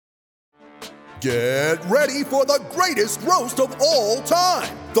Get ready for the greatest roast of all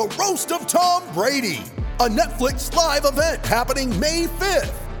time, the Roast of Tom Brady, a Netflix live event happening May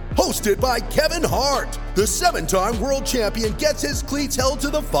 5th. Hosted by Kevin Hart, the 7-time world champion gets his cleats held to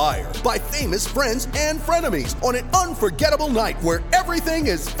the fire by famous friends and frenemies on an unforgettable night where everything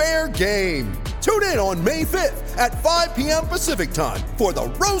is fair game. Tune in on May 5th at 5 p.m. Pacific time for the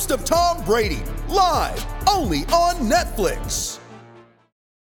Roast of Tom Brady, live only on Netflix.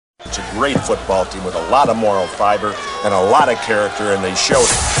 It's a great football team with a lot of moral fiber and a lot of character, and they showed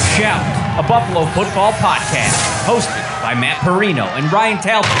it. Shout, a Buffalo football podcast, hosted by Matt Perino and Ryan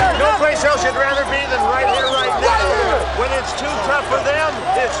Talbot. No place else you'd rather be than right here, right now. When it's too tough for them,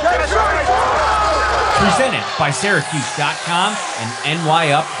 it's just right. Presented by Syracuse.com and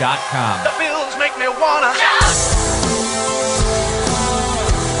NYUp.com. The Bills make me wanna.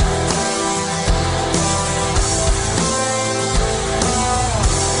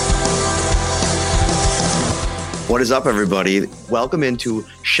 What is up, everybody? Welcome into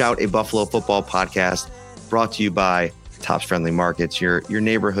Shout, a Buffalo football podcast, brought to you by Tops Friendly Markets, your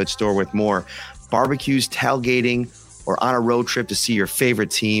neighborhood store with more barbecues, tailgating, or on a road trip to see your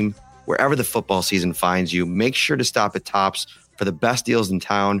favorite team. Wherever the football season finds you, make sure to stop at Tops for the best deals in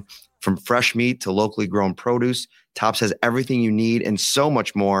town. From fresh meat to locally grown produce, Tops has everything you need and so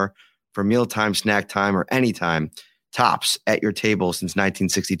much more for mealtime, snack time, or anytime. Tops at your table since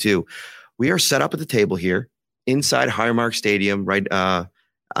 1962. We are set up at the table here inside Highmark Stadium, right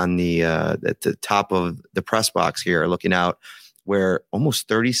on the at the top of the press box here, looking out, where almost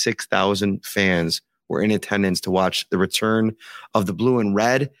 36,000 fans were in attendance to watch the return of the blue and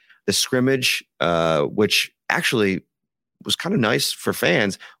red, the scrimmage, which actually was kind of nice for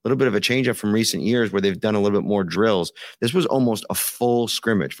fans. A little bit of a change up from recent years where they've done a little bit more drills. This was almost a full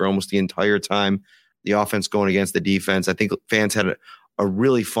scrimmage for almost the entire time. The offense going against the defense. I think fans had a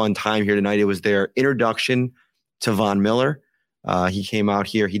really fun time here tonight. It was their introduction to Von Miller. He came out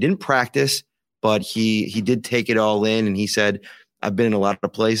here. He didn't practice, but he did take it all in. And he said, I've been in a lot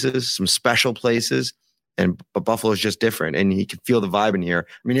of places, some special places, but Buffalo is just different. And he could feel the vibe in here.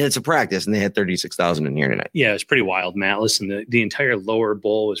 I mean, it's a practice, and they had 36,000 in here tonight. Yeah, it's pretty wild, Matt. Listen, the entire lower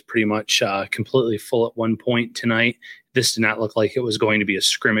bowl was pretty much completely full at one point tonight. This did not look like it was going to be a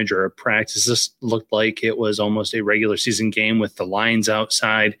scrimmage or a practice. This looked like it was almost a regular season game with the lines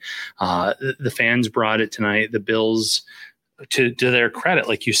outside. The fans brought it tonight. The Bills, to their credit,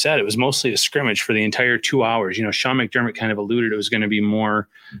 like you said, it was mostly a scrimmage for the entire 2 hours. You know, Sean McDermott kind of alluded it was going to be more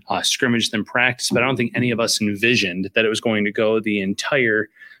scrimmage than practice, but I don't think any of us envisioned that it was going to go the entire,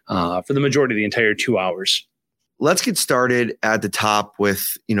 for the majority of the entire 2 hours. Let's get started at the top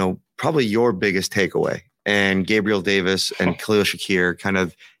with, probably your biggest takeaway. And Gabriel Davis and Khalil Shakir kind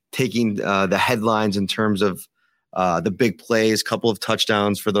of taking the headlines in terms of the big plays, couple of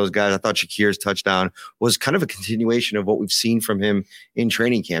touchdowns for those guys. I thought Shakir's touchdown was kind of a continuation of what we've seen from him in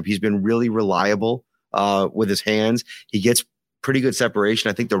training camp. He's been really reliable with his hands. He gets pretty good separation.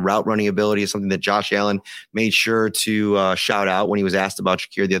 I think the route running ability is something that Josh Allen made sure to shout out when he was asked about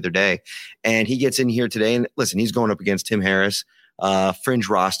Shakir the other day. And he gets in here today, and listen, he's going up against Tim Harris. Fringe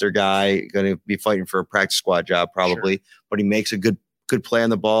roster guy, going to be fighting for a practice squad job probably, sure. But he makes a good play on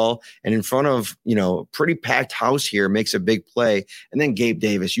the ball, and in front of, pretty packed house here, makes a big play. And then Gabe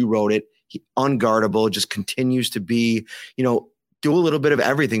Davis, you wrote it, he unguardable, just continues to be, do a little bit of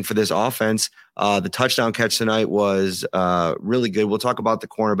everything for this offense. The touchdown catch tonight was really good. We'll talk about the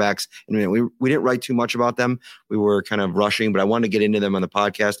cornerbacks in a minute. We didn't write too much about them. We were kind of rushing, but I wanted to get into them on the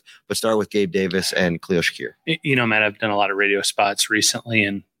podcast. But start with Gabe Davis and Khalil Shakir. Matt, I've done a lot of radio spots recently,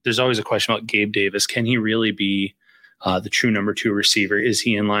 and there's always a question about Gabe Davis. Can he really be the true number 2 receiver? Is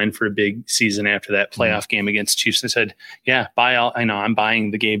he in line for a big season after that playoff game against Chiefs? I said, yeah, I'm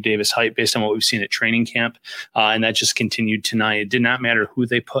buying the Gabe Davis hype based on what we've seen at training camp. And that just continued tonight. It did not matter who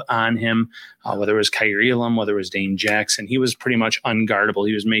they put on him, whether it was Kyrie Elam, whether it was Dane Jackson. He was pretty much unguardable.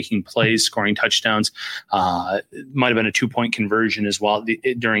 He was making plays, scoring touchdowns. It might have been a 2-point conversion as well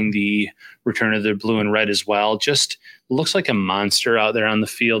during the return of the blue and red as well. Just looks like a monster out there on the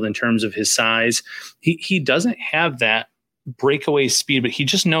field in terms of his size. He doesn't have that breakaway speed, but he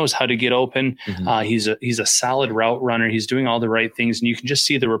just knows how to get open. Mm-hmm. He's a solid route runner. He's doing all the right things, and you can just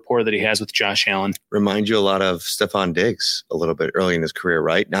see the rapport that he has with Josh Allen. Reminds you a lot of Stephon Diggs a little bit early in his career,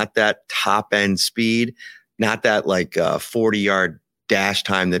 right? Not that top end speed, not that 40-yard dash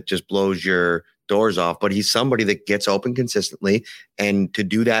time that just blows your doors off, but he's somebody that gets open consistently. And to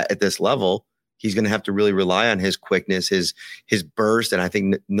do that at this level, he's going to have to really rely on his quickness, his burst. And I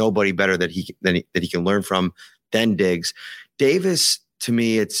think nobody better that he can learn from than Diggs. Davis, to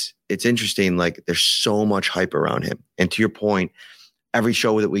me, it's interesting. Like, there's so much hype around him. And to your point, every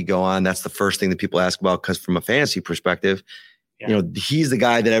show that we go on, that's the first thing that people ask about, because from a fantasy perspective, he's the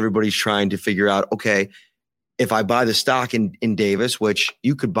guy that everybody's trying to figure out, okay, if I buy the stock in Davis, which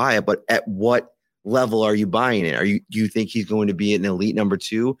you could buy it, but at what level are you buying it? Do you think he's going to be an elite number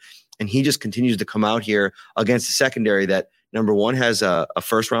 2? And he just continues to come out here against the secondary that, number 1, has a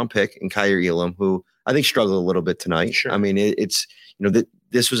first-round pick in Kaiir Elam, who I think struggled a little bit tonight. Sure. I mean, it's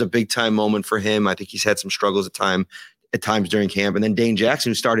this was a big-time moment for him. I think he's had some struggles at times during camp. And then Dane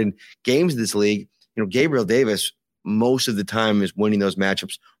Jackson, who started games in this league, Gabriel Davis most of the time is winning those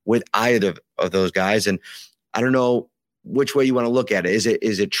matchups with either of those guys. And I don't know which way you want to look at it.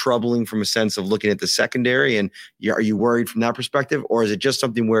 Is it troubling from a sense of looking at the secondary, and are you worried from that perspective, or is it just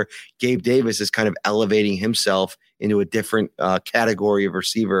something where Gabe Davis is kind of elevating himself into a different category of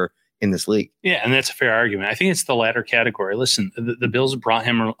receiver in this league? Yeah, and that's a fair argument. I think it's the latter category. Listen, the Bills brought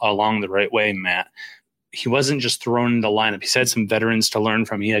him along the right way, Matt. He wasn't just thrown in the lineup. He's had some veterans to learn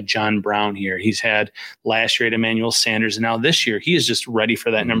from. He had John Brown here. He's had last year at Emmanuel Sanders. And now this year, he is just ready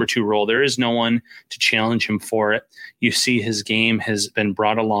for that number 2 role. There is no one to challenge him for it. You see his game has been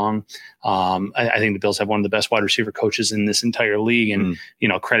brought along. I think the Bills have one of the best wide receiver coaches in this entire league. And,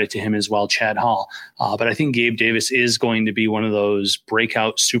 credit to him as well, Chad Hall. But I think Gabe Davis is going to be one of those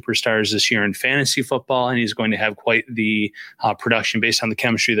breakout superstars this year in fantasy football. And he's going to have quite the production based on the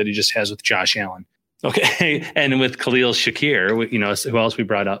chemistry that he just has with Josh Allen. Okay. And with Khalil Shakir, who else we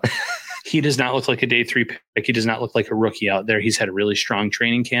brought up, he does not look like a day 3 pick. He does not look like a rookie out there. He's had a really strong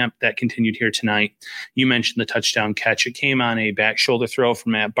training camp that continued here tonight. You mentioned the touchdown catch. It came on a back shoulder throw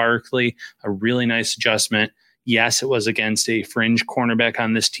from Matt Barkley, a really nice adjustment. Yes, it was against a fringe cornerback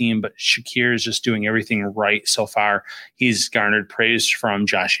on this team, but Shakir is just doing everything right so far. He's garnered praise from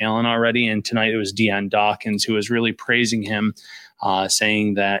Josh Allen already. And tonight it was Deion Dawkins who was really praising him,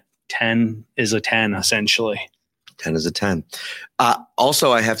 saying that 10 is a 10, essentially. 10 is a 10.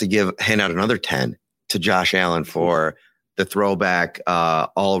 Also, I have to hand out another 10 to Josh Allen for the throwback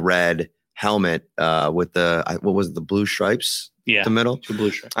all red helmet with the blue stripes? Yeah, the middle. 2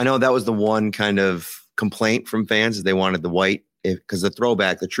 blue stripes. I know that was the one kind of complaint from fans, is they wanted the white, because the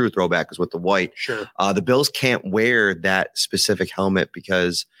true throwback is with the white. Sure. The Bills can't wear that specific helmet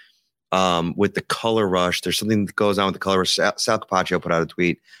because with the color rush, there's something that goes on with the color rush. Sal Capaccio put out a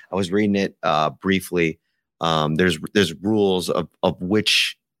tweet. I was reading it briefly. There's rules of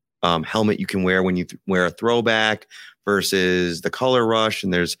which helmet you can wear when you wear a throwback versus the color rush,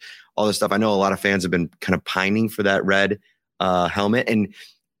 and there's all this stuff. I know a lot of fans have been kind of pining for that red helmet, and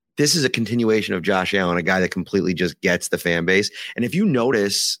this is a continuation of Josh Allen, a guy that completely just gets the fan base. And if you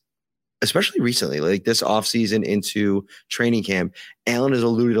notice, especially recently, like this offseason into training camp, Allen has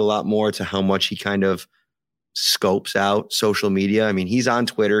alluded a lot more to how much he kind of scopes out social media. I mean, he's on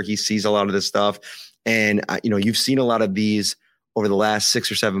Twitter. He sees a lot of this stuff. And, you've seen a lot of these over the last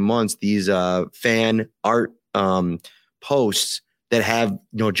 6 or 7 months, these fan art posts that have,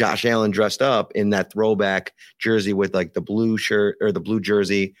 Josh Allen dressed up in that throwback jersey with like the blue shirt or the blue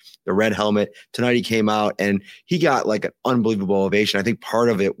jersey, the red helmet. Tonight he came out and he got like an unbelievable ovation. I think part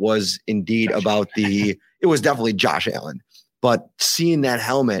of it was indeed it was definitely Josh Allen, but seeing that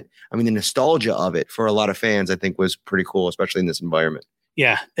helmet, I mean, the nostalgia of it for a lot of fans, I think was pretty cool, especially in this environment.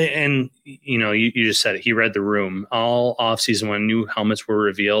 Yeah. And, you just said it. He read the room. All offseason when new helmets were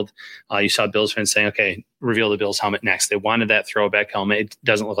revealed, you saw Bills fans saying, okay, reveal the Bills helmet next. They wanted that throwback helmet. It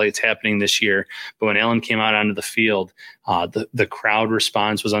doesn't look like it's happening this year. But when Allen came out onto the field, the crowd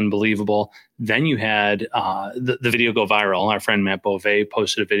response was unbelievable. Then you had the video go viral. Our friend Matt Beauvais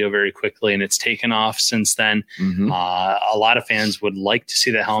posted a video very quickly, and it's taken off since then. Mm-hmm. A lot of fans would like to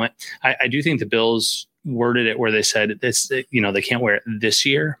see the helmet. I do think the Bills worded it where they said this, they can't wear it this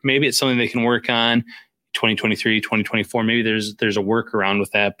year. Maybe it's something they can work on 2023, 2024. Maybe there's a workaround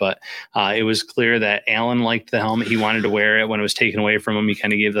with that, but it was clear that Allen liked the helmet. He wanted to wear it. When it was taken away from him, he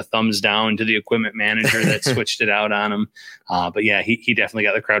kind of gave the thumbs down to the equipment manager that switched it out on him. But yeah, he definitely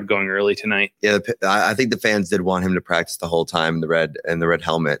got the crowd going early tonight. Yeah. I think the fans did want him to practice the whole time, the red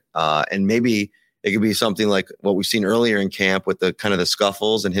helmet. And maybe it could be something like what we've seen earlier in camp with the kind of the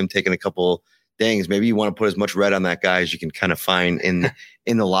scuffles and him taking a couple things. Maybe you want to put as much red on that guy as you can kind of find in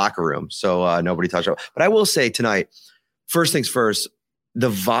the locker room. So nobody touched it. But I will say tonight, first things first, the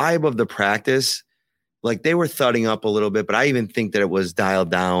vibe of the practice, like they were thudding up a little bit, but I even think that it was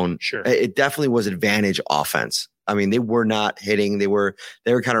dialed down. Sure. It definitely was advantage offense. I mean, they were not hitting. They were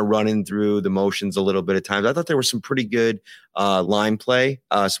kind of running through the motions a little bit at times. I thought there was some pretty good line play,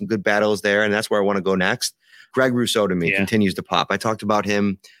 some good battles there. And that's where I want to go next. Greg Rousseau to me continues to pop. I talked about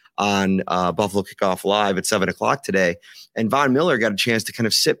him on Buffalo Kickoff Live at 7:00 today. And Von Miller got a chance to kind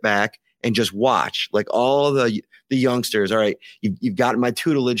of sit back and just watch like all the youngsters. All right, you've got my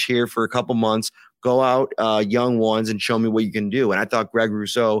tutelage here for a couple months. Go out, young ones, and show me what you can do. And I thought Greg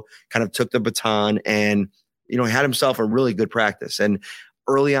Rousseau kind of took the baton and, had himself a really good practice. And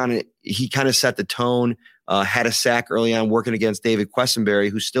early on, he kind of set the tone, had a sack early on working against David Quessenberry,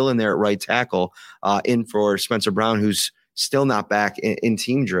 who's still in there at right tackle, in for Spencer Brown, who's still not back in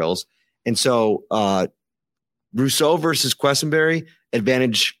team drills. And so Rousseau versus Quessenberry,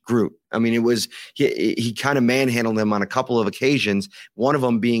 advantage Groot. I mean, it was he kind of manhandled him on a couple of occasions, one of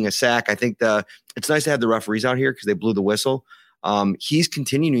them being a sack. I think it's nice to have the referees out here because they blew the whistle. He's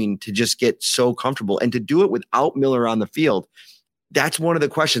continuing to just get so comfortable and to do it without Miller on the field. That's one of the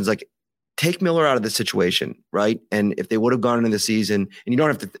questions. Like, take Miller out of the situation, right? And if they would have gone into the season, and you don't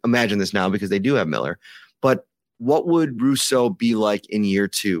have to imagine this now because they do have Miller, but what would Rousseau be like in year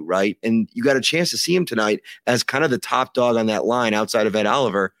 2, right? And you got a chance to see him tonight as kind of the top dog on that line outside of Ed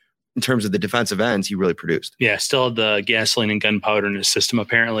Oliver in terms of the defensive ends. He really produced. Yeah, still had the gasoline and gunpowder in his system,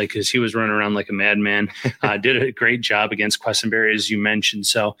 apparently, because he was running around like a madman. Did a great job against Quessenberry, as you mentioned.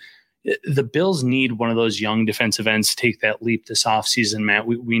 So the Bills need one of those young defensive ends to take that leap this offseason, Matt.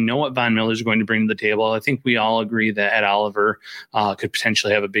 We know what Von Miller is going to bring to the table. I think we all agree that Ed Oliver could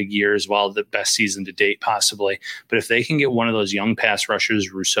potentially have a big year as well, the best season to date possibly. But if they can get one of those young pass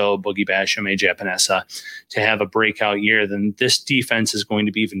rushers, Rousseau, Boogie Basham, AJ Epinesa, to have a breakout year, then this defense is going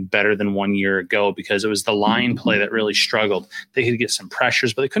to be even better than 1 year ago because it was the line play that really struggled. They could get some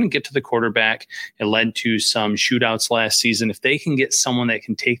pressures, but they couldn't get to the quarterback. It led to some shootouts last season. If they can get someone that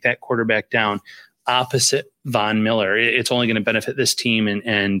can take that quarterback down opposite Von Miller, it's only going to benefit this team.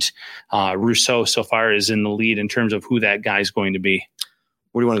 And Rousseau so far is in the lead in terms of who that guy's going to be.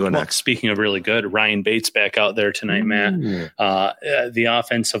 Where do you want to go next? Speaking of really good, Ryan Bates back out there tonight, Matt. The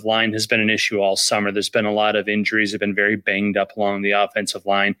offensive line has been an issue all summer. There's been a lot of injuries. They've been very banged up along the offensive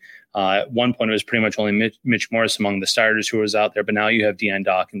line. At one point, it was pretty much only Mitch Morse among the starters who was out there, but now you have Deion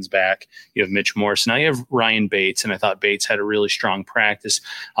Dawkins back. You have Mitch Morse. Now you have Ryan Bates, and I thought Bates had a really strong practice.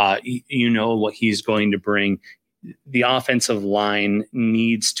 You know what he's going to bring. The offensive line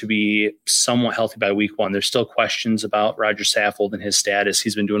needs to be somewhat healthy by week 1. There's still questions about Roger Saffold and his status.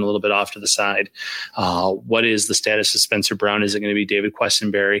 He's been doing a little bit off to the side. What is the status of Spencer Brown? Is it going to be David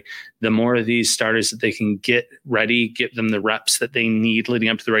Quessenberry? The more of these starters that they can get ready, give them the reps that they need leading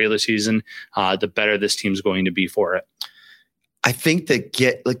up to the regular season, the better this team's going to be for it. I think that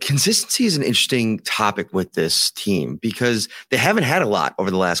consistency is an interesting topic with this team because they haven't had a lot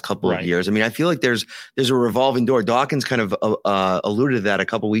over the last couple of years. I mean, I feel like there's a revolving door. Dawkins kind of alluded to that a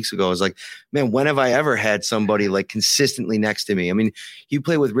couple of weeks ago. I was like, man, when have I ever had somebody like consistently next to me? I mean, he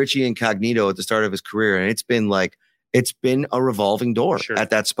played with Richie Incognito at the start of his career, and it's been a revolving door at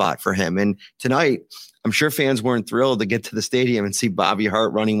that spot for him. And tonight, I'm sure fans weren't thrilled to get to the stadium and see Bobby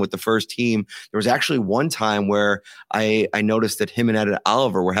Hart running with the first team. There was actually one time where I noticed that him and Ed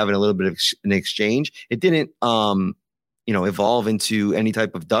Oliver were having a little bit of an exchange. It didn't, evolve into any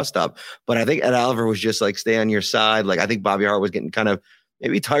type of dust up, but I think Ed Oliver was just like, stay on your side. Like, I think Bobby Hart was getting kind of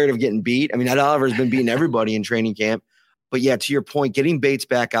maybe tired of getting beat. I mean, Ed Oliver has been beating everybody in training camp, but yeah, to your point, getting Bates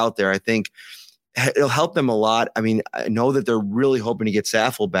back out there, I think it'll help them a lot. I mean, I know that they're really hoping to get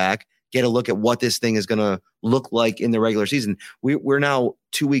Saffold back, get a look at what this thing is going to look like in the regular season. We're now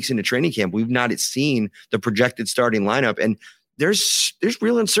 2 weeks into training camp. We've not seen the projected starting lineup, and there's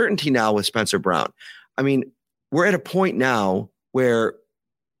real uncertainty now with Spencer Brown. I mean, we're at a point now where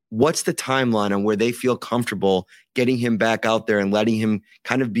what's the timeline on where they feel comfortable getting him back out there and letting him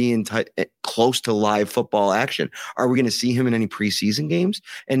kind of be close to live football action? Are we going to see him in any preseason games?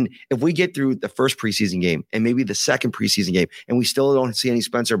 And if we get through the first preseason game and maybe the second preseason game and we still don't see any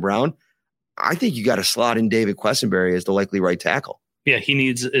Spencer Brown, I think you got to slot in David Quessenberry as the likely right tackle. Yeah, he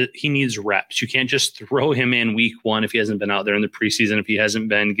needs reps. You can't just throw him in week 1 if he hasn't been out there in the preseason, if he hasn't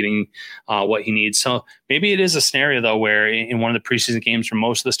been getting what he needs. So maybe it is a scenario, though, where in one of the preseason games where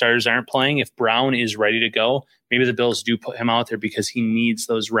most of the starters aren't playing, if Brown is ready to go, maybe the Bills do put him out there because he needs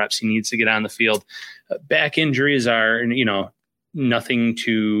those reps. He needs to get on the field. Back injuries are, nothing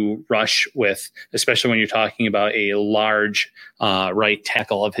to rush with, especially when you're talking about a large right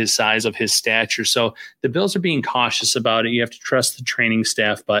tackle of his size, of his stature. So the Bills are being cautious about it. You have to trust the training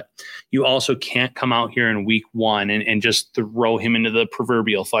staff, but you also can't come out here in week 1 and just throw him into the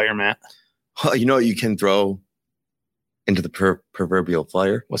proverbial fire, Matt. Well, you know what you can throw into the proverbial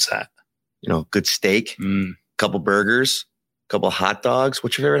fire? What's that? Good steak, couple burgers, couple hot dogs.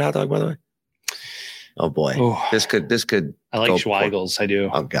 What's your favorite hot dog, by the way? Oh boy, this could. I like Schweigel's. I do.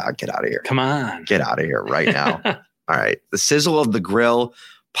 Oh God, get out of here! Come on, get out of here right now! All right, the sizzle of the grill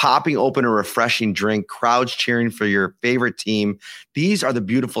popping open a refreshing drink, crowds cheering for your favorite team. These are the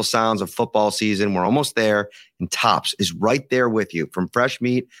beautiful sounds of football season. We're almost there, and Tops is right there with you. From fresh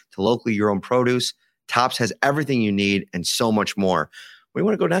meat to locally your own produce, Tops has everything you need and so much more. Where do you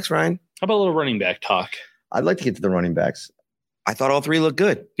want to go next, Ryan? How about a little running back talk? I'd like to get to the running backs. I thought all three looked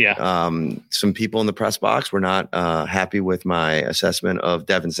good. Yeah. Some people in the press box were not happy with my assessment of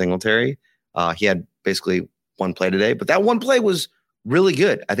Devin Singletary. He had basically one play today, but that one play was really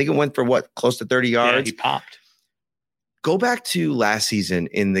good. I think it went for close to 30 yards. Yeah, he popped. Go back to last season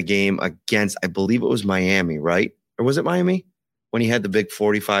in the game against, I believe it was Miami, right? Or was it Miami when he had the big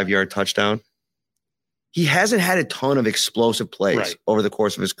 45-yard touchdown? He hasn't had a ton of explosive plays over the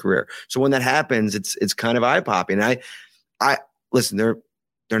course of his career. So when that happens, it's kind of eye-popping. I listen,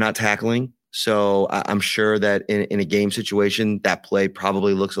 they're not tackling. So I'm sure that in a game situation, that play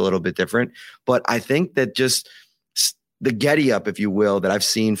probably looks a little bit different. But I think that just the Getty up, if you will, that I've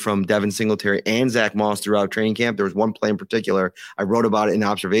seen from Devin Singletary and Zach Moss throughout training camp. There was one play in particular, I wrote about it in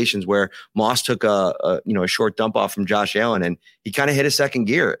observations, where Moss took a short dump off from Josh Allen, and he kind of hit a second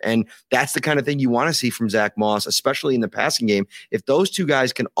gear. And that's the kind of thing you want to see from Zach Moss, especially in the passing game. If those two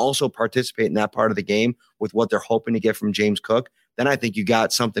guys can also participate in that part of the game with what they're hoping to get from James Cook, then I think you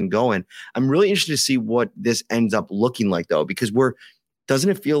got something going. I'm really interested to see what this ends up looking like, though, because doesn't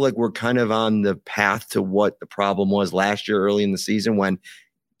it feel like we're kind of on the path to what the problem was last year early in the season when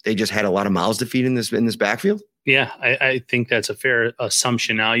they just had a lot of mouths to feed in this backfield? Yeah, I think that's a fair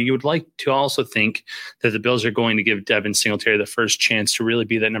assumption. Now, you would like to also think that the Bills are going to give Devin Singletary the first chance to really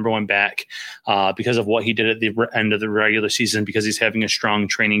be that number one back because of what he did at the end of the regular season, because he's having a strong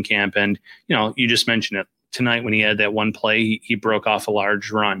training camp. And, you just mentioned it. Tonight, when he had that one play, he broke off a large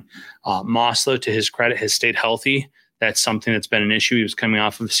run. Moss, though, to his credit, has stayed healthy. That's something that's been an issue. He was coming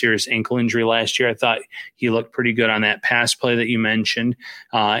off of a serious ankle injury last year. I thought he looked pretty good on that pass play that you mentioned.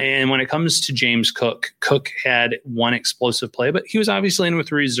 And when it comes to James Cook, Cook had one explosive play, but he was obviously in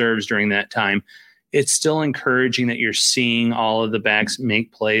with reserves during that time. It's still encouraging that you're seeing all of the backs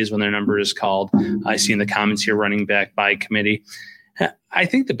make plays when their number is called. I see in the comments here, running back by committee. I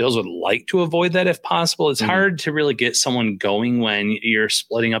think the Bills would like to avoid that if possible. It's hard to really get someone going when you're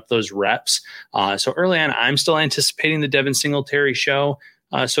splitting up those reps. So early on, I'm still anticipating the Devin Singletary show,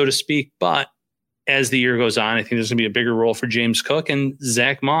 so to speak. But as the year goes on, I think there's going to be a bigger role for James Cook and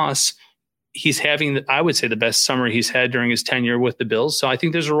Zach Moss. He's having, I would say, the best summer he's had during his tenure with the Bills. So I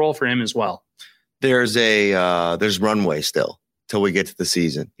think there's a role for him as well. There's runway still till we get to the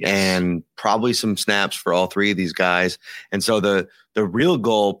season, and probably some snaps for all three of these guys. And so the real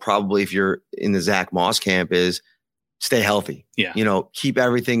goal, probably if you're in the Zach Moss camp, is stay healthy. Yeah. Keep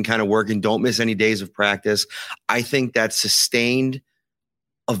everything kind of working. Don't miss any days of practice. I think that sustained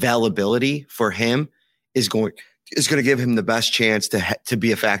availability for him is going to give him the best chance to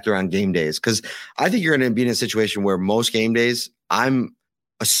be a factor on game days. Because I think you're going to be in a situation where most game days, I'm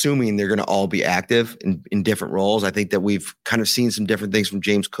assuming they're going to all be active in different roles. I think that we've kind of seen some different things from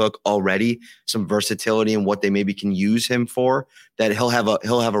James Cook already, some versatility in what they maybe can use him for, that he'll have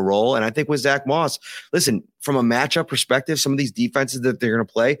a role. And I think with Zach Moss, listen, from a matchup perspective, some of these defenses that they're going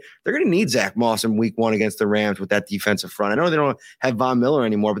to play, they're going to need Zach Moss in week 1 against the Rams with that defensive front. I know they don't have Von Miller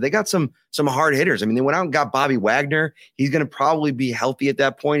anymore, but they got some hard hitters. I mean, they went out and got Bobby Wagner. He's going to probably be healthy at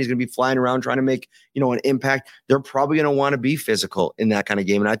that point. He's going to be flying around trying to make, an impact. They're probably going to want to be physical in that kind of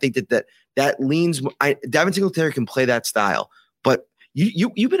game. And I think that leans, Devin Singletary can play that style, but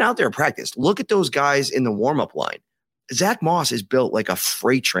you've been out there in practice. Look at those guys in the warm-up line. Zach Moss is built like a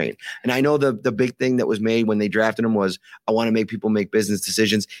freight train. And I know the big thing that was made when they drafted him was, I want to make people make business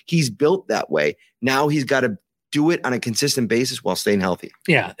decisions. He's built that way. Now he's got to do it on a consistent basis while staying healthy.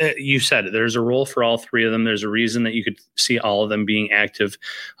 Yeah, you said it. There's a role for all three of them. There's a reason that you could see all of them being active.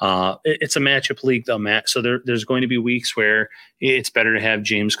 It's a matchup league, though, Matt. So there's going to be weeks where it's better to have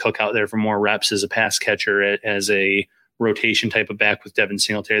James Cook out there for more reps as a pass catcher, as a rotation type of back with Devin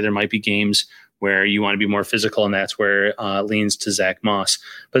Singletary. There might be games where you want to be more physical, and that's where it leans to Zach Moss.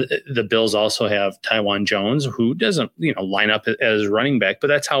 But the Bills also have Tywan Jones, who doesn't, line up as running back, but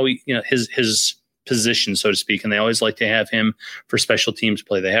that's how his position, so to speak. And they always like to have him for special teams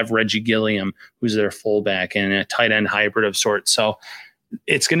play. They have Reggie Gilliam, who's their fullback, and a tight end hybrid of sorts. So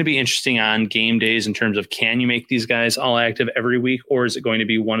it's going to be interesting on game days in terms of, can you make these guys all active every week, or is it going to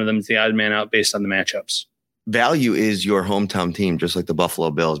be one of them the odd man out based on the matchups? Value is your hometown team, just like the Buffalo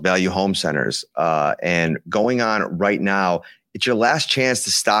Bills. Value Home Centers. And going on right now, it's your last chance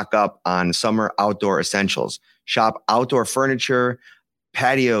to stock up on summer outdoor essentials. Shop outdoor furniture,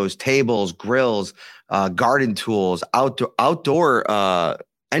 patios, tables, grills, garden tools, outdoor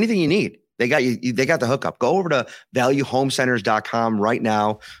anything you need. They got you. They got the hookup. Go over to valuehomecenters.com right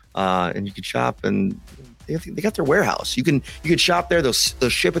now, and you can shop. And they got their warehouse. You can shop there. They'll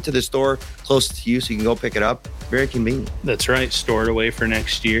ship it to the store closest to you, so you can go pick it up. Very convenient. That's right. Store it away for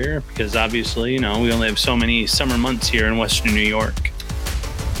next year, because obviously, we only have so many summer months here in Western New York.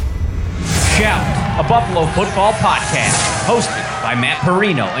 Shout, a Buffalo football podcast, hosted by Matt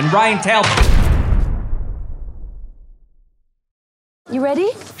Perino and Ryan Talbot. You ready?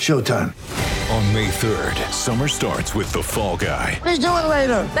 Showtime. On May 3rd, summer starts with The Fall Guy. Let's do it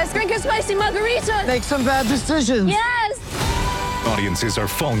later. Let's drink a spicy margarita. Make some bad decisions. Yes. Audiences are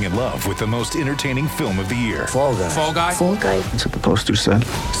falling in love with the most entertaining film of the year. Fall Guy. Fall Guy? Fall Guy. That's what the poster said.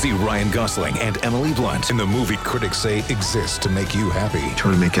 See Ryan Gosling and Emily Blunt in the movie critics say exists to make you happy.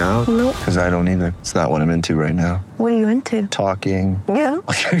 Trying to make it out? Nope. Because I don't either. It's not what I'm into right now. What are you into? Talking. Yeah.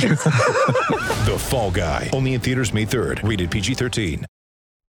 The Fall Guy. Only in theaters May 3rd. Rated PG-13.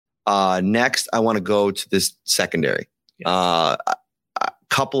 Next, I want to go to this secondary. A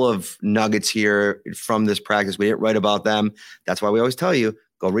couple of nuggets here from this practice. We didn't write about them. That's why we always tell you,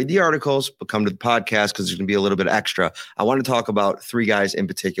 go read the articles, but come to the podcast because there's going to be a little bit extra. I want to talk about three guys in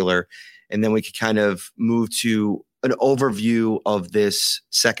particular, and then we could kind of move to an overview of this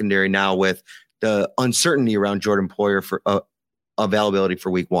secondary now with the uncertainty around Jordan Poyer for availability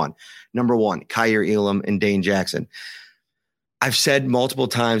for week one. Number one, Kaiir Elam and Dane Jackson. I've said multiple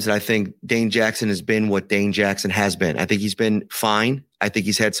times that I think Dane Jackson has been what Dane Jackson has been. I think he's been fine. I think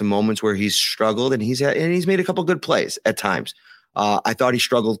he's had some moments where he's struggled, and he's made a couple good plays at times. I thought he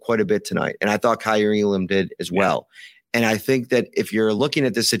struggled quite a bit tonight, and I thought Kaiir Elam did as well. And I think that if you're looking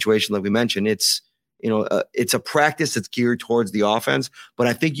at this situation, like we mentioned, it's a practice that's geared towards the offense. But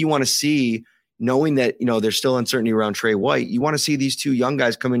I think you want to see, knowing that, there's still uncertainty around Trey White, you want to see these two young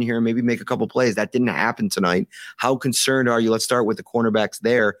guys come in here and maybe make a couple plays. That didn't happen tonight. How concerned are you? Let's start with the cornerbacks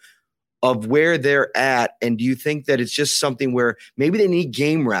there of where they're at. And do you think that it's just something where maybe they need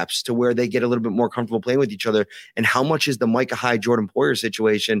game reps to where they get a little bit more comfortable playing with each other? And how much is the Micah Hyde, Jordan Poyer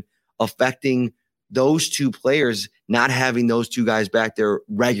situation affecting those two players, not having those two guys back there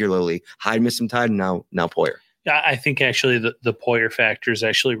regularly? Hyde missed some time, now Poyer. I think actually the Poyer factor is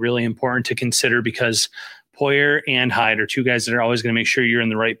actually really important to consider, because Poyer and Hyde are two guys that are always going to make sure you're in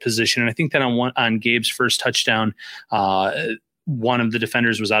the right position. And I think that on Gabe's first touchdown, one of the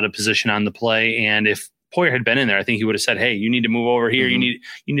defenders was out of position on the play. And if Poyer had been in there, I think he would have said, hey, you need to move over here. Mm-hmm.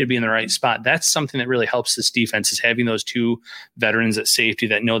 You need to be in the right spot. That's something that really helps this defense, is having those two veterans at safety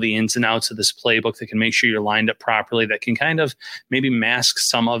that know the ins and outs of this playbook, that can make sure you're lined up properly, that can kind of maybe mask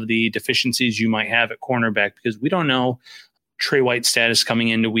some of the deficiencies you might have at cornerback, because we don't know Trey White's status coming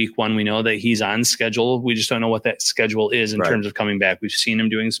into week one. We know that he's on schedule. We just don't know what that schedule is in terms of coming back. We've seen him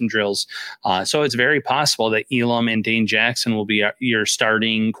doing some drills. So it's very possible that Elam and Dane Jackson will be your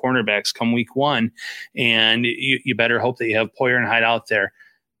starting cornerbacks come week one. And you better hope that you have Poyer and Hyde out there.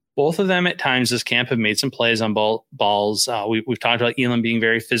 Both of them at times this camp have made some plays on balls. We've talked about Elam being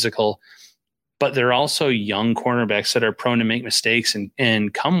very physical, but they're also young cornerbacks that are prone to make mistakes.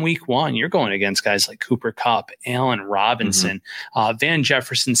 And come week one, you're going against guys like Cooper Kupp, Allen Robinson. Van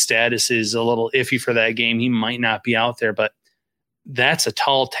Jefferson's status is a little iffy for that game. He might not be out there, but that's a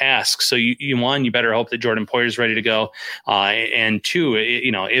tall task. So you better hope that Jordan Poyer is ready to go. And two,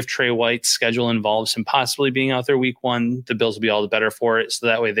 if Trey White's schedule involves him possibly being out there week one, the Bills will be all the better for it. So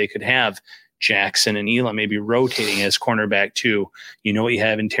that way they could have Jackson and Elam maybe rotating as cornerback too. What you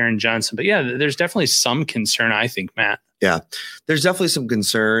have in Taron Johnson. But yeah, there's definitely some concern, I think, Matt. Yeah, there's definitely some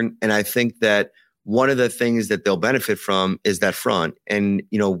concern. And I think that one of the things that they'll benefit from is that front. And,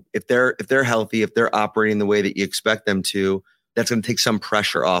 if they're healthy, if they're operating the way that you expect them to, that's going to take some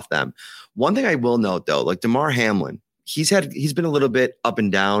pressure off them. One thing I will note though, like Damar Hamlin, he's been a little bit up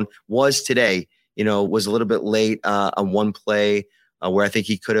and down. Was today, was a little bit late on one play where I think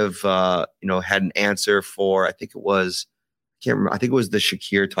he could have, had an answer for, I think it was the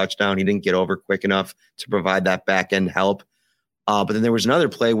Shakir touchdown. He didn't get over quick enough to provide that back end help. But then there was another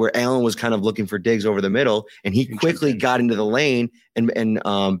play where Allen was kind of looking for Diggs over the middle, and he quickly got into the lane and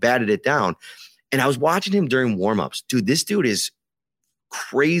batted it down. And I was watching him during warmups. Dude, this dude is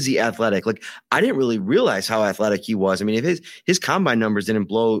crazy athletic. Like, I didn't really realize how athletic he was. I mean, if his combine numbers didn't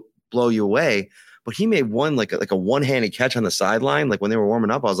blow you away, but he made one like a one-handed catch on the sideline. Like when they were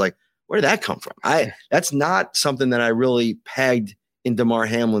warming up, I was like, where did that come from? That's not something that I really pegged in Damar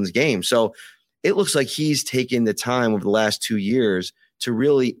Hamlin's game. So it looks like he's taken the time over the last 2 years to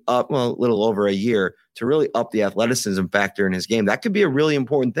really a little over a year, to really up the athleticism factor in his game. That could be a really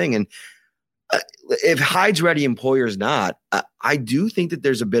important thing. And if Hyde's ready and Poyer's not, I do think that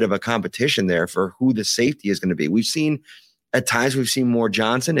there's a bit of a competition there for who the safety is going to be. We've seen At times we've seen more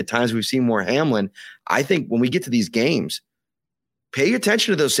Johnson. At times we've seen more Hamlin. I think when we get to these games, pay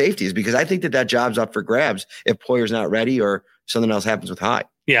attention to those safeties, because I think that job's up for grabs if Poyer's not ready or something else happens with Hyde.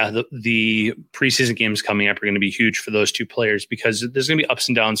 Yeah, the preseason games coming up are going to be huge for those two players, because there's going to be ups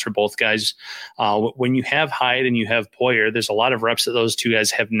and downs for both guys. When you have Hyde and you have Poyer, there's a lot of reps that those two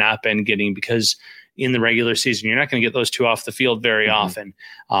guys have not been getting, because in the regular season, you're not going to get those two off the field very often.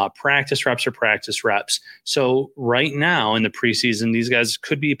 Practice reps are practice reps. So right now in the preseason, these guys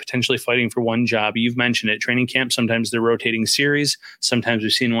could be potentially fighting for one job. You've mentioned it. Training camp, sometimes they're rotating series. Sometimes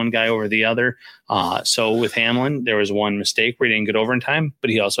we've seen one guy over the other. So with Hamlin, there was one mistake where he didn't get over in time, but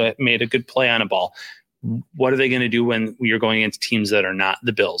he also made a good play on a ball. What are they going to do when you're going against teams that are not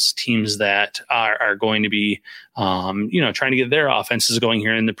the Bills, teams that are going to be, trying to get their offenses going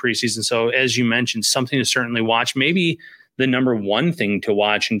here in the preseason? So as you mentioned, something to certainly watch, maybe the number one thing to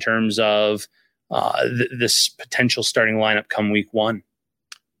watch in terms of this potential starting lineup come week one.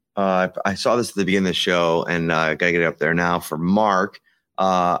 I saw this at the beginning of the show, and I got to get it up there now for Mark.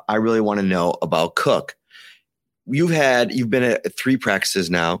 I really want to know about Cook. You've been at 3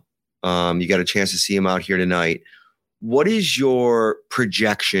 practices now. You got a chance to see him out here tonight. What is your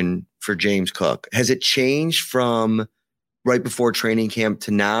projection for James Cook? Has it changed from right before training camp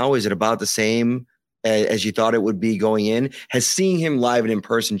to now? Is it about the same as you thought it would be going in? Has seeing him live and in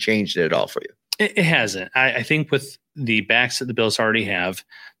person changed it at all for you? It hasn't. I think with the backs that the Bills already have,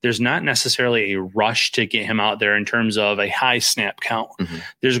 there's not necessarily a rush to get him out there in terms of a high snap count. Mm-hmm.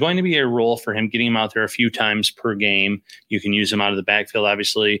 There's going to be a role for him getting him out there a few times per game. You can use him out of the backfield,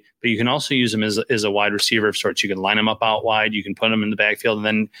 obviously, but you can also use him as a wide receiver of sorts. You can line him up out wide. You can put him in the backfield and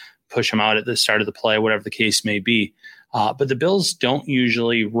then push him out at the start of the play, whatever the case may be. But the Bills don't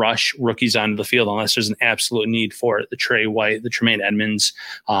usually rush rookies onto the field unless there's an absolute need for it. The Trey White, the Tremaine Edmonds,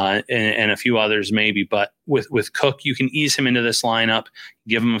 and a few others maybe. But with Cook, you can ease him into this lineup,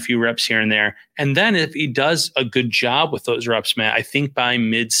 give him a few reps here and there. And then if he does a good job with those reps, Matt, I think by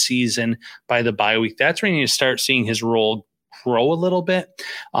mid-season, by the bye week, that's when you start seeing his role grow a little bit.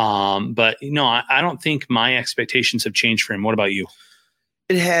 But I don't think my expectations have changed for him. What about you?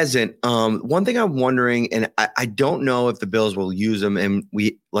 It hasn't. One thing I'm wondering, and I don't know if the Bills will use him, and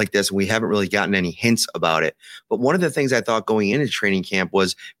we haven't really gotten any hints about it. But one of the things I thought going into training camp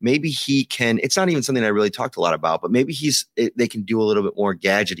was maybe he can. It's not even something I really talked a lot about, but maybe they can do a little bit more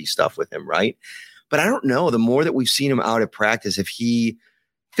gadgety stuff with him, right? But I don't know. The more that we've seen him out at practice, if he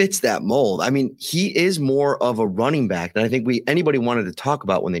fits that mold. I mean, he is more of a running back than I think anybody wanted to talk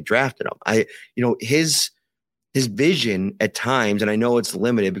about when they drafted him. His vision at times, and I know it's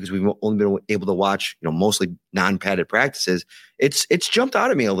limited because we've only been able to watch, mostly non-padded practices. It's jumped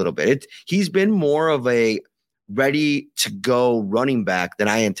out at me a little bit. He's been more of a ready to go running back than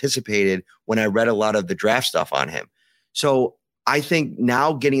I anticipated when I read a lot of the draft stuff on him. So I think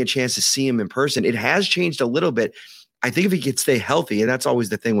now getting a chance to see him in person, it has changed a little bit. I think if he could stay healthy, and that's always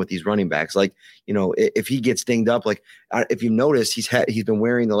the thing with these running backs, like, if he gets dinged up, like if you notice, he's been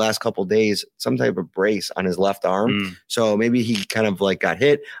wearing the last couple of days some type of brace on his left arm. So maybe he kind of like got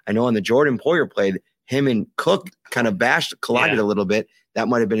hit. I know on the Jordan Poyer play, him and Cook kind of collided a little bit. That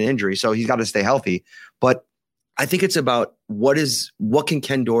might have been an injury. So he's got to stay healthy. But I think it's about what can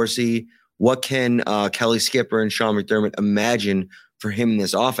Ken Dorsey, what can Kelly Skipper and Sean McDermott imagine for him in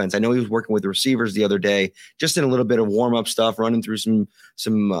this offense. I know he was working with the receivers the other day, just in a little bit of warm-up stuff, running through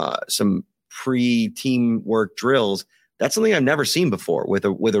some pre-teamwork drills. That's something I've never seen before with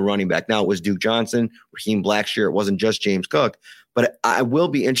a running back. Now it was Duke Johnson, Raheem Blackshear. It wasn't just James Cook, but I will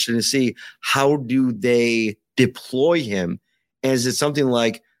be interested to see how do they deploy him. And is it something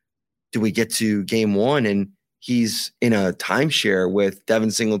like, do we get to game one and he's in a timeshare with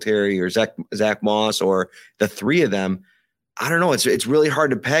Devin Singletary or Zach Moss or the three of them? I don't know. It's really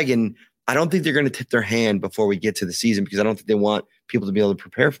hard to peg, and I don't think they're going to tip their hand before we get to the season because I don't think they want people to be able to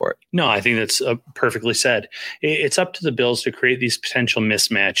prepare for it. No, I think that's perfectly said. It's up to the Bills to create these potential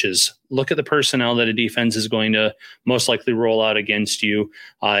mismatches. Look at the personnel that a defense is going to most likely roll out against you.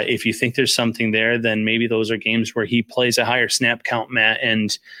 If you think there's something there, then maybe those are games where he plays a higher snap count, Matt,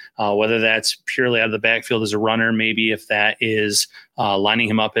 and whether that's purely out of the backfield as a runner, maybe if that is lining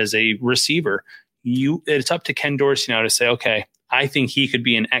him up as a receiver. It's up to Ken Dorsey now to say, okay, I think he could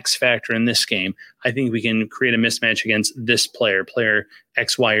be an X factor in this game. I think we can create a mismatch against this player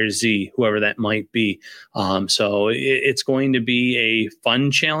X, Y, or Z, whoever that might be. So it's going to be a fun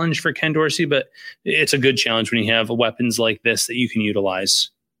challenge for Ken Dorsey, but it's a good challenge when you have weapons like this that you can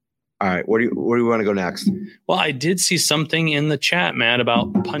utilize. All right. Where do you want to go next? Well, I did see something in the chat, Matt,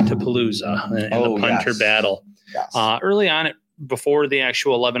 about Puntapalooza and the punter battle. Yes. Early on, before the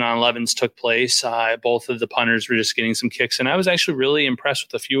actual 11-on-11s took place, both of the punters were just getting some kicks. And I was actually really impressed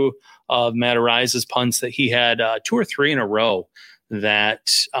with a few of Matt Ariza's punts that he had 2 or 3 in a row that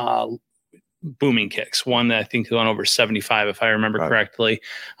booming kicks. One that I think went over 75, if I remember correctly.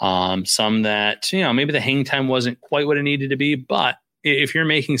 Some that, maybe the hang time wasn't quite what it needed to be, but if you're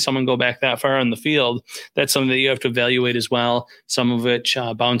making someone go back that far on the field, that's something that you have to evaluate as well. Some of which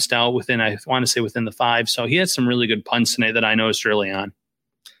bounced out within the 5. So he had some really good punts tonight that I noticed early on.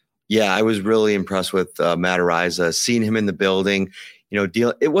 Yeah, I was really impressed with Matt Ariza. Seeing him in the building,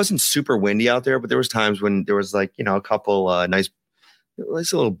 it wasn't super windy out there, but there was times when there was a couple nice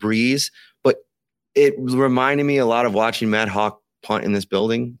little breeze. But it reminded me a lot of watching Matt Hawk punt in this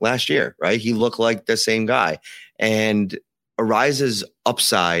building last year, right? He looked like the same guy. And Ariza's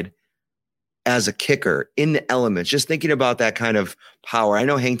upside as a kicker in the elements, just thinking about that kind of power. I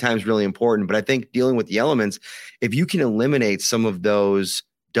know hang time is really important, but I think dealing with the elements, if you can eliminate some of those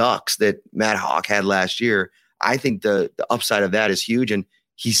ducks that Matt Hawk had last year, I think the upside of that is huge. And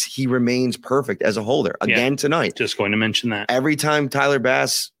he remains perfect as a holder again tonight. Just going to mention that. Every time Tyler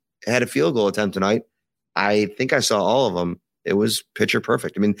Bass had a field goal attempt tonight, I think I saw all of them. It was picture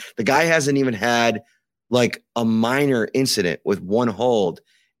perfect. I mean, the guy hasn't even had like a minor incident with one hold.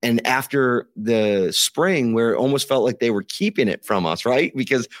 And after the spring, where it almost felt like they were keeping it from us, right?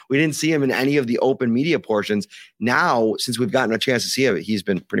 Because we didn't see him in any of the open media portions. Now, since we've gotten a chance to see him, he's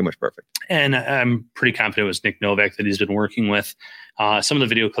been pretty much perfect. And I'm pretty confident it was Nick Novak that he's been working with. Some of the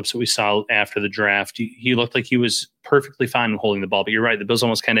video clips that we saw after the draft, he looked like he was perfectly fine holding the ball. But you're right, the Bills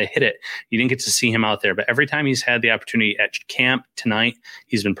almost kind of hit it. You didn't get to see him out there. But every time he's had the opportunity at camp tonight,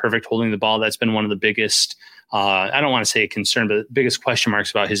 he's been perfect holding the ball. That's been one of the biggest I don't want to say a concern, but the biggest question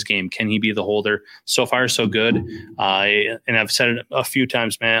marks about his game. Can he be the holder? So far, so good. And I've said it a few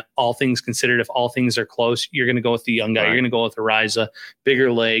times, man, all things considered, if all things are close, you're going to go with the young guy. Right. You're going to go with Ariza,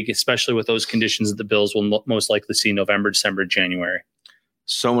 bigger leg, especially with those conditions that the Bills will most likely see November, December, January.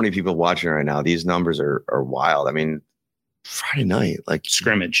 So many people watching right now. These numbers are wild. I mean, Friday night, like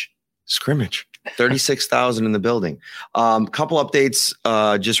scrimmage, 36,000 in the building. Couple updates,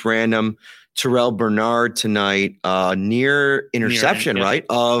 just random. Terrell Bernard tonight, near interception, right,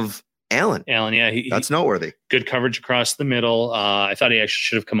 of Allen. Yeah. That's noteworthy. Good coverage across the middle. I thought he actually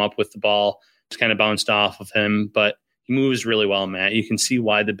should have come up with the ball. Just kind of bounced off of him, but he moves really well, Matt. You can see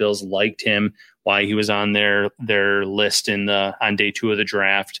why the Bills liked him, why he was on their list on day 2 of the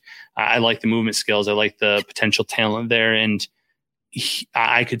draft. I like the movement skills. I like the potential talent there, and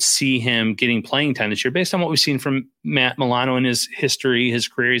I could see him getting playing time this year based on what we've seen from Matt Milano in his history, his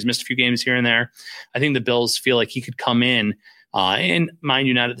career. He's missed a few games here and there. I think the Bills feel like he could come in and, mind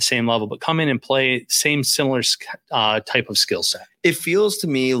you, not at the same level, but come in and play similar type of skill set. It feels to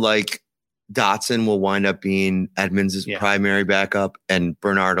me like Dotson will wind up being Edmonds' primary backup and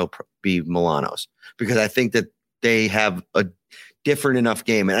Bernard will be Milano's, because I think that they have a different enough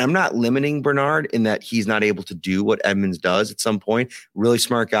game. And I'm not limiting Bernard in that he's not able to do what Edmonds does at some point. Really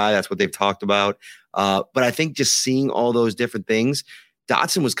smart guy. That's what they've talked about. But I think just seeing all those different things,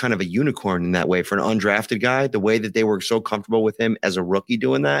 Dotson was kind of a unicorn in that way for an undrafted guy. The way that they were so comfortable with him as a rookie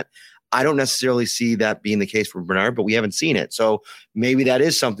doing that, I don't necessarily see that being the case for Bernard, but we haven't seen it. So maybe that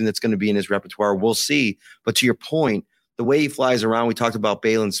is something that's going to be in his repertoire. We'll see. But to your point, the way he flies around, we talked about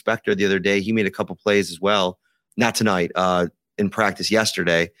Balin Spector the other day. He made a couple plays as well. Not tonight, in practice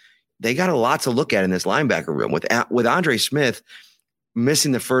yesterday. They got a lot to look at in this linebacker room. With Andre Smith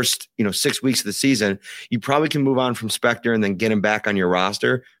missing the first 6 weeks of the season, you probably can move on from Spector and then get him back on your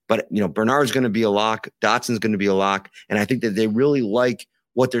roster. But Bernard's going to be a lock. Dotson's going to be a lock. And I think that they really like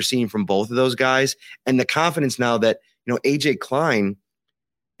what they're seeing from both of those guys. And the confidence now that, AJ Klein,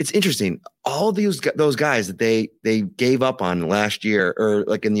 it's interesting. All those guys that they gave up on last year, or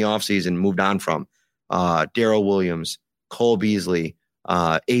like in the offseason, moved on from, Darrell Williams, Cole Beasley,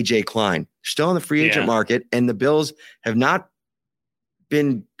 AJ Klein, still in the free agent market. And the Bills have not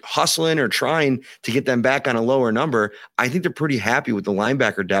been hustling or trying to get them back on a lower number. I think they're pretty happy with the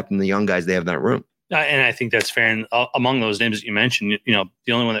linebacker depth and the young guys they have in that room. And I think that's fair. And among those names that you mentioned,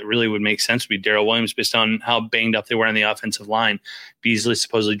 the only one that really would make sense would be Darrell Williams based on how banged up they were on the offensive line. Beasley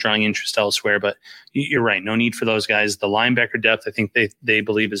supposedly drawing interest elsewhere, but you're right. No need for those guys. The linebacker depth, I think they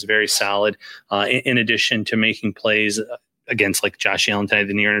believe is very solid. In addition to making plays against like Josh Allen tonight,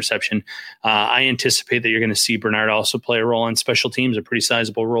 the near interception, I anticipate that you're going to see Bernard also play a role on special teams, a pretty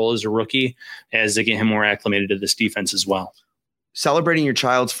sizable role as a rookie, as they get him more acclimated to this defense as well. Celebrating your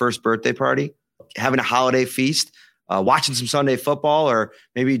child's first birthday party, having a holiday feast, watching some Sunday football, or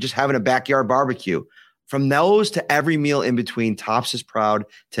maybe just having a backyard barbecue. From those to every meal in between, Tops is proud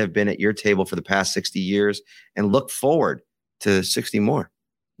to have been at your table for the past 60 years and look forward to 60 more.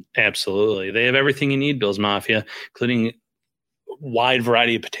 Absolutely. They have everything you need, Bills Mafia, including wide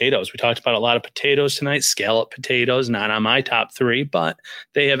variety of potatoes. We talked about a lot of potatoes tonight, scallop potatoes, not on my top 3, but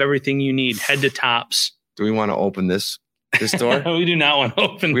they have everything you need, head to tops. Do we want to open this store? We do not want to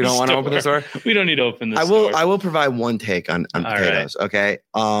open We don't want to open the store? We don't need to open this store. I will provide one take on potatoes, right. Okay?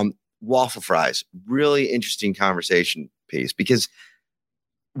 Waffle fries, really interesting conversation piece, because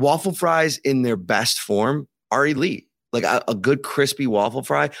waffle fries in their best form are elite. Like a good crispy waffle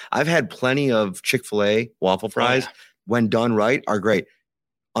fry. I've had plenty of Chick-fil-A waffle fries. When done right, are great.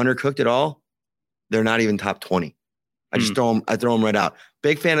 Undercooked at all, they're not even top 20. I just throw them right out.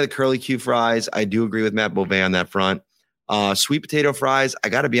 Big fan of the curly Q fries. I do agree with Matt Beauvais on that front. Sweet potato fries, I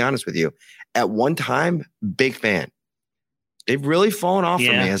got to be honest with you. At one time, big fan. They've really fallen off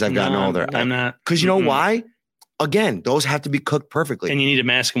for me as I've gotten older. I'm not. Because you know why? Again, those have to be cooked perfectly. And you need to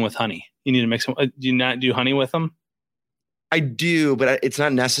mask them with honey. You need to mix them. Do you not do honey with them? I do, but it's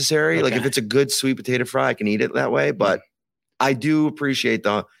not necessary. Okay. Like if it's a good sweet potato fry, I can eat it that way. But I do appreciate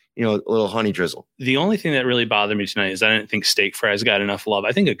the, little honey drizzle. The only thing that really bothered me tonight is I didn't think steak fries got enough love.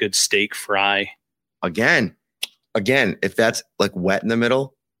 I think a good steak fry. Again, if that's like wet in the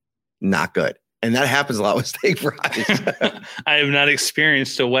middle, not good. And that happens a lot with steak fries. I have not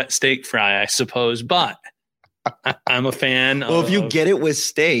experienced a wet steak fry, I suppose, but I'm a fan. Well, if you get it with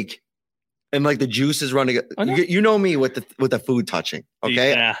steak, and like the juice is running, you know me with the food touching.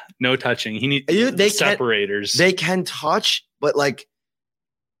 Okay, yeah, no touching. He needs separators. They can touch, but like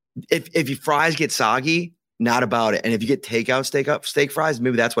if your fries get soggy, not about it. And if you get takeout steak fries,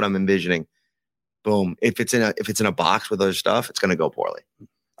 maybe that's what I'm envisioning. Boom. If it's in a box with other stuff, it's gonna go poorly.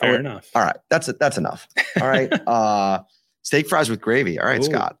 Fair enough. All right, that's enough. All right, steak fries with gravy. All right, ooh,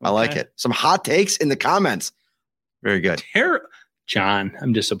 Scott, I like it. Some hot takes in the comments. Very good. John,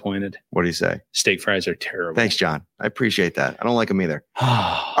 I'm disappointed. What do you say? Steak fries are terrible. Thanks, John. I appreciate that. I don't like them either.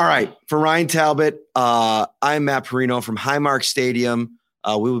 All right. For Ryan Talbot, I'm Matt Perino from Highmark Stadium.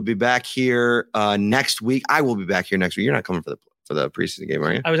 We will be back here next week. I will be back here next week. You're not coming for the preseason game,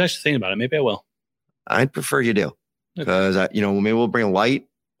 are you? I was actually thinking about it. Maybe I will. I'd prefer you do. Because, maybe we'll bring a light.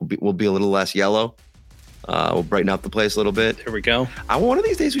 We'll be a little less yellow. We'll brighten up the place a little bit. There we go. One of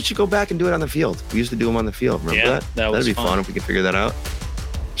these days we should go back and do it on the field. We used to do them on the field. Remember that? That'd be fun if we could figure that out.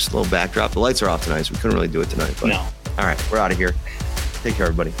 Just a little backdrop. The lights are off tonight, so we couldn't really do it tonight. But. No. All right, we're out of here. Take care,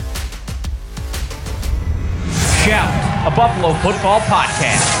 everybody. Shout, a Buffalo football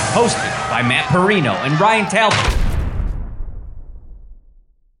podcast, hosted by Matt Perino and Ryan Talbot.